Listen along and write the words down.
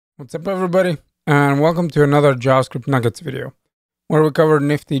What's up, everybody, and welcome to another JavaScript Nuggets video, where we cover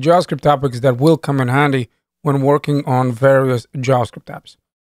nifty JavaScript topics that will come in handy when working on various JavaScript apps.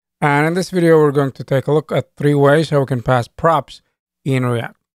 And in this video, we're going to take a look at 3 ways how we can pass props in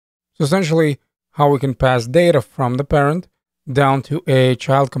React. So essentially, how we can pass data from the parent down to a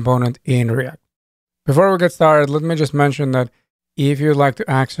child component in React. Before we get started, let me just mention that if you'd like to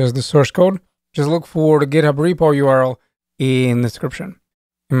access the source code, just look for the GitHub repo URL in the description.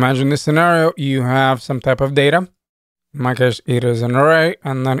 Imagine this scenario: you have some type of data. In my case, it is an array,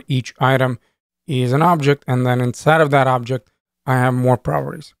 and then each item is an object, and then inside of that object, I have more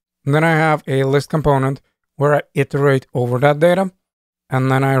properties. And then I have a list component where I iterate over that data,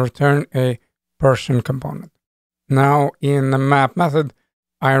 and then I return a person component. Now, in the map method,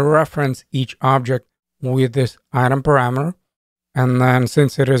 I reference each object with this item parameter, and then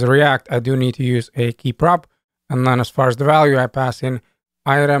since it is React, I do need to use a key prop, and then as far as the value, I pass in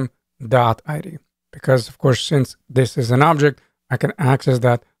item.id, because of course, since this is an object, I can access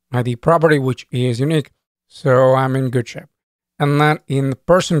that ID property, which is unique. So I'm in good shape. And then in the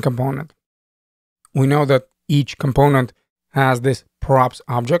person component, we know that each component has this props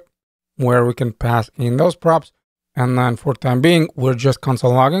object where we can pass in those props. And then for the time being, we're just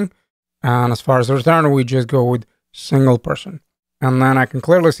console logging. And as far as the return, we just go with single person. And then I can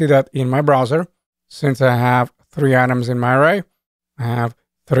clearly see that in my browser, since I have 3 items in my array, I have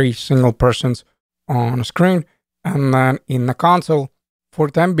 3 single persons on a screen, and then in the console, for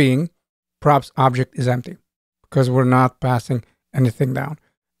the time being, props object is empty because we're not passing anything down.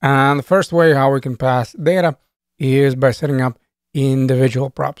 And the first way how we can pass data is by setting up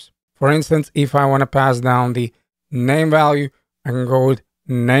individual props. For instance, if I want to pass down the name value, I can go with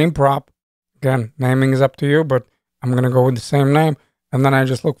name prop. Again, naming is up to you, but I'm going to go with the same name, and then I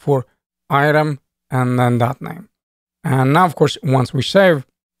just look for item and then that name. And now, of course, once we save,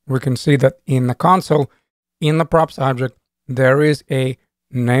 we can see that in the console, in the props object, there is a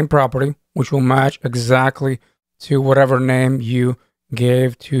name property, which will match exactly to whatever name you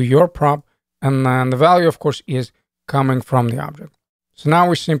gave to your prop. And then the value, of course, is coming from the object. So now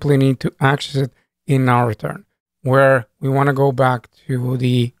we simply need to access it in our return, where we want to go back to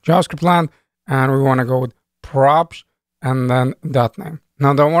the JavaScript land, and we want to go with props and then dot name.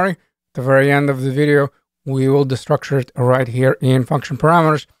 Now, don't worry, at the very end of the video, we will destructure it right here in function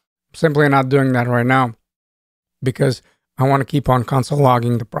parameters. I'm simply not doing that right now because I want to keep on console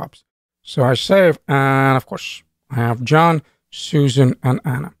logging the props. So I save, and of course, I have John, Susan, and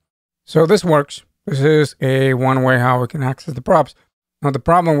Anna. So this works. This is a one way how we can access the props. Now, the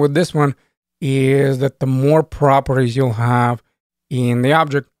problem with this one is that the more properties you'll have in the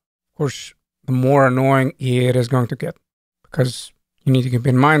object, of course, the more annoying it is going to get, because you need to keep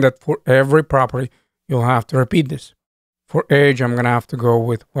in mind that for every property, you'll have to repeat this. For age, I'm going to have to go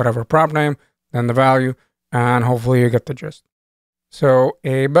with whatever prop name, then the value, and hopefully you get the gist. So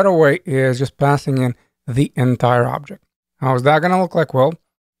a better way is just passing in the entire object. How is that going to look like? Well,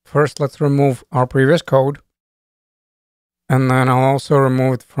 first, let's remove our previous code. And then I'll also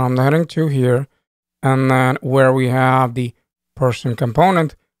remove it from the heading 2 here. And then where we have the person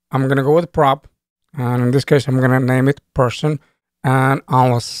component, I'm going to go with prop. And in this case, I'm going to name it person. And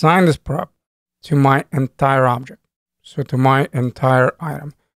I'll assign this prop to my entire object. So to my entire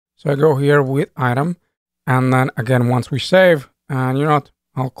item. So I go here with item. And then again, once we save, and you know what,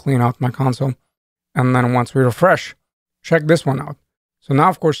 I'll clean out my console. And then once we refresh, check this one out. So now,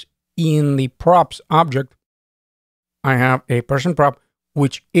 of course, in the props object, I have a person prop,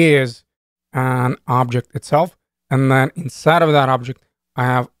 which is an object itself. And then inside of that object, I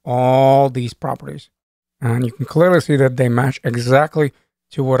have all these properties. And you can clearly see that they match exactly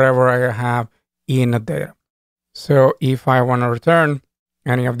to whatever I have in the data. So if I want to return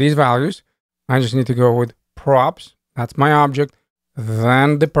any of these values, I just need to go with props. That's my object.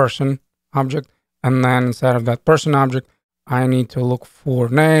 Then the person object. And then inside of that person object, I need to look for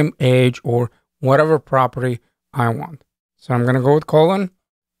name, age, or whatever property I want. So I'm going to go with colon.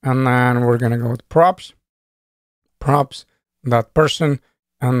 And then we're going to go with props, that person,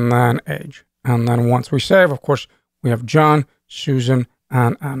 and then age. And then once we save, of course, we have John, Susan,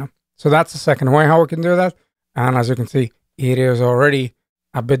 and Anna. So that's the second way how we can do that. And as you can see, it is already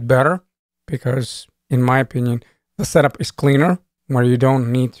a bit better because, in my opinion, the setup is cleaner, where you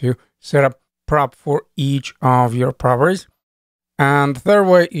don't need to set up prop for each of your properties. And the third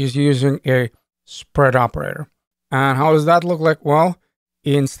way is using a spread operator. And how does that look like? Well,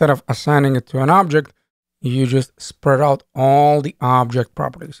 instead of assigning it to an object, you just spread out all the object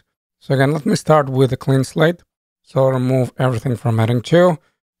properties. So again, let me start with a clean slate. So I'll remove everything from heading 2,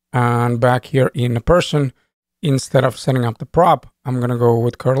 and back here in the person, instead of setting up the prop, I'm going to go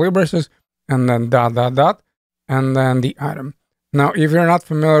with curly braces and then dot, dot, dot, and then the item. Now, if you're not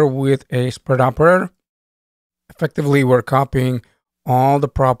familiar with a spread operator, effectively we're copying all the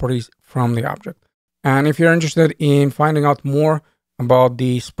properties from the object. And if you're interested in finding out more about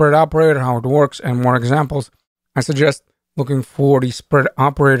the spread operator, how it works, and more examples, I suggest looking for the spread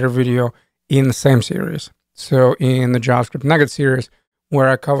operator video in the same series. So in the JavaScript Nugget series, where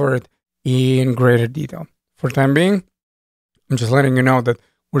I cover it in greater detail. For the time being, I'm just letting you know that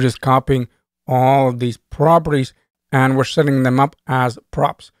we're just copying all of these properties and we're setting them up as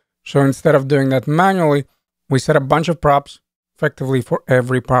props. So instead of doing that manually, we set a bunch of props effectively for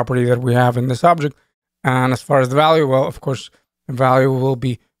every property that we have in this object. And as far as the value, well, of course, the value will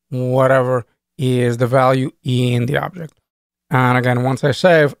be whatever is the value in the object. And again, once I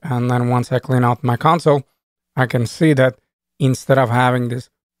save and then once I clean out my console, I can see that instead of having this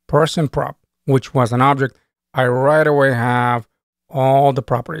person prop, which was an object, I right away have all the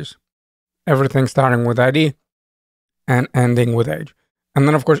properties, everything starting with ID and ending with age. And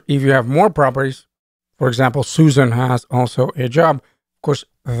then, of course, if you have more properties, for example, Susan has also a job, of course,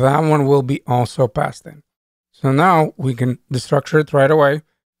 that one will be also passed in. So now we can destructure it right away.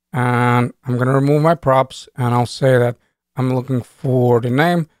 And I'm going to remove my props and I'll say that I'm looking for the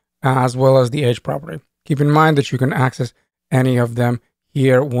name as well as the age property. Keep in mind that you can access any of them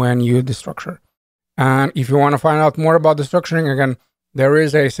here when you destructure. And if you want to find out more about destructuring, again, there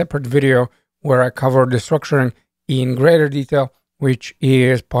is a separate video where I cover destructuring in greater detail, which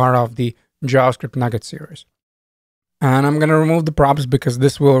is part of the JavaScript Nugget series. And I'm going to remove the props because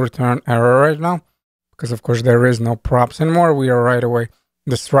this will return error right now. Because, of course, there is no props anymore. We are right away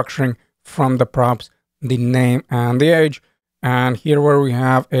destructuring from the props, the name and the age. And here where we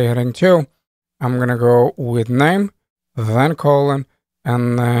have a heading 2, I'm going to go with name, then colon,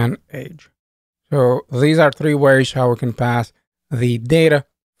 and then age. So these are 3 ways how we can pass the data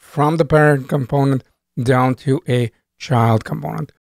from the parent component down to a child component.